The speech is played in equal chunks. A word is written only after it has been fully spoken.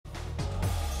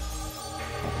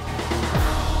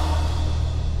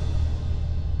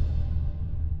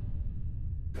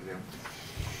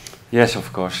Yes,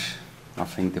 of course. I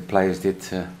think the players did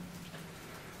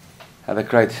had a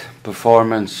great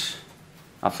performance.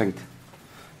 I think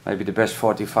maybe the best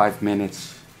 45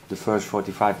 minutes, the first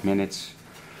 45 minutes.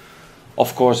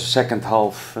 Of course, the second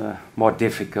half more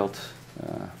difficult.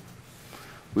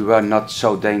 We were not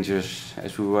so dangerous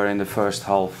as we were in the first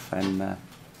half, and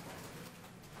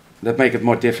that make it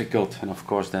more difficult. And of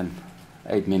course, then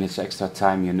 8 minutes extra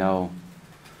time. You know,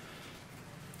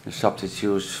 the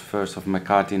substitutes first of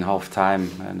McCarthy in half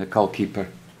time and the goalkeeper,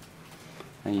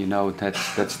 and you know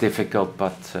that's difficult.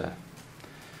 But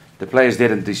the players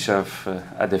didn't deserve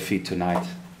a defeat tonight.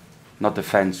 Not the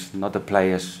fans, not the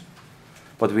players.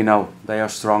 But we know they are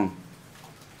strong.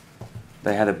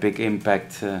 They had a big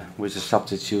impact with the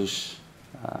substitutes,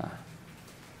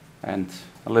 and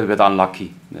a little bit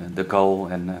unlucky, the goal.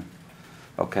 And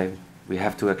okay, we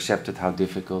have to accept it, how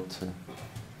difficult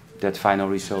that final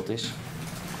result is.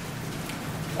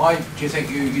 Why do you think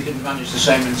you didn't manage the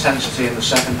same intensity in the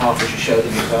second half as you showed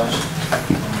in the first?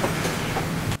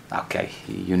 Okay,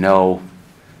 you know,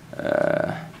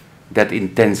 that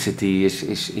intensity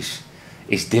is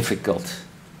difficult,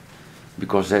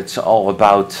 because it's all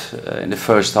about, in the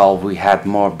first half we had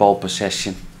more ball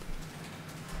possession.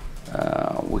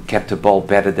 We kept the ball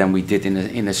better than we did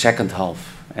in the second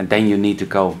half, and then you need to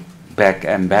go back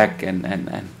and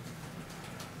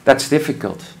that's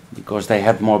difficult, because they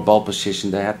had more ball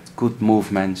position, they had good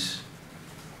movements,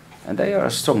 and they are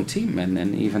a strong team,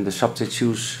 and even the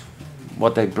substitutes,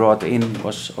 what they brought in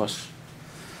was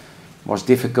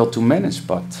difficult to manage.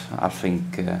 But I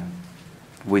think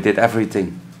we did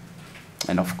everything.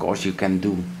 And of course you can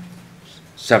do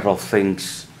several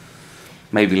things,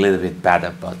 maybe a little bit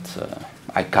better, but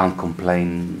I can't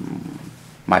complain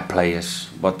my players,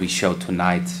 what we showed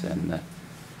tonight. And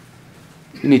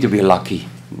you need to be lucky.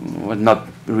 Not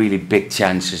really big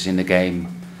chances in the game.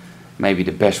 Maybe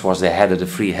the best was the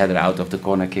free header out of the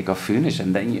corner kick of Funes,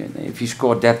 and then if you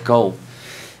score that goal,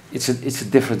 it's a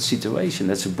different situation.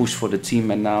 That's a boost for the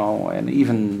team, and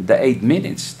even the 8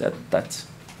 minutes that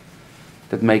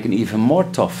make it even more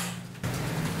tough.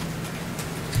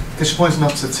 Disappointing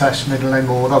not to test middle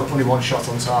angle, without only one shot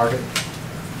on target.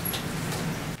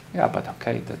 Yeah, but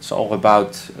okay, that's all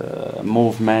about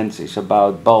movements, it's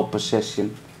about ball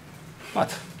possession.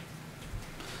 But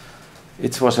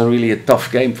it was really a tough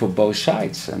game for both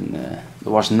sides, and there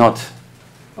was not,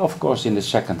 of course, in the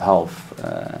second half,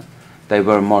 they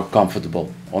were more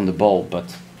comfortable on the ball,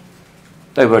 but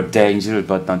they were dangerous,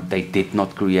 but they did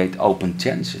not create open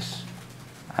chances.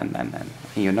 And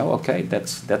you know, okay,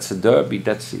 that's a derby.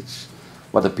 It's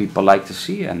what the people like to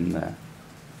see, and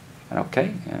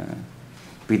okay,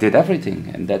 we did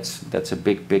everything, and that's a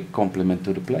big compliment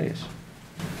to the players.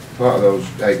 Part of those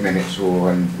 8 minutes, or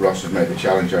when Ross had made the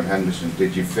challenge on Henderson,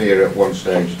 did you fear at one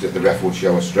stage that the ref would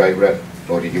show a straight red,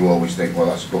 or did you always think, well,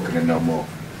 that's booking and no more?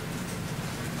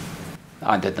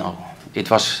 I don't know.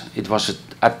 It was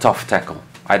a tough tackle.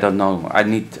 I don't know. I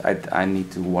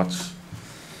need to watch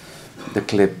the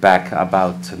clip back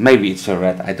about, maybe it's a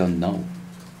red, I don't know.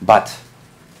 But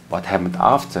what happened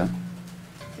after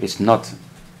is not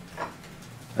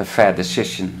a fair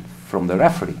decision from the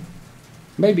referee.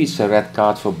 Maybe it's a red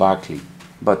card for Barkley,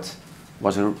 but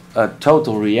was a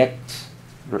total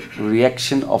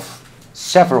reaction of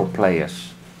several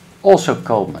players, also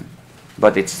Koeman,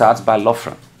 but it starts by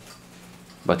Lovren.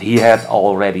 But he had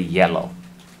already yellow,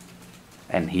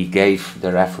 and he gave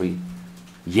the referee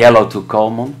yellow to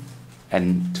Koeman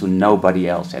and to nobody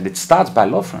else. And it starts by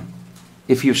Lovren.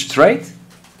 If you're straight,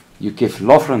 you give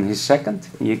Lovren his second,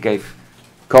 and you gave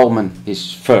Koeman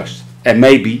his first. And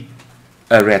maybe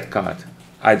a red card.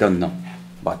 I don't know.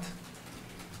 But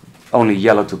only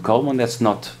yellow to Koeman, that's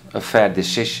not a fair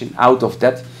decision out of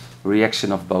that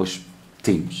reaction of both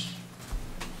teams.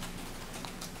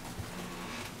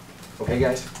 Okay,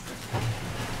 guys.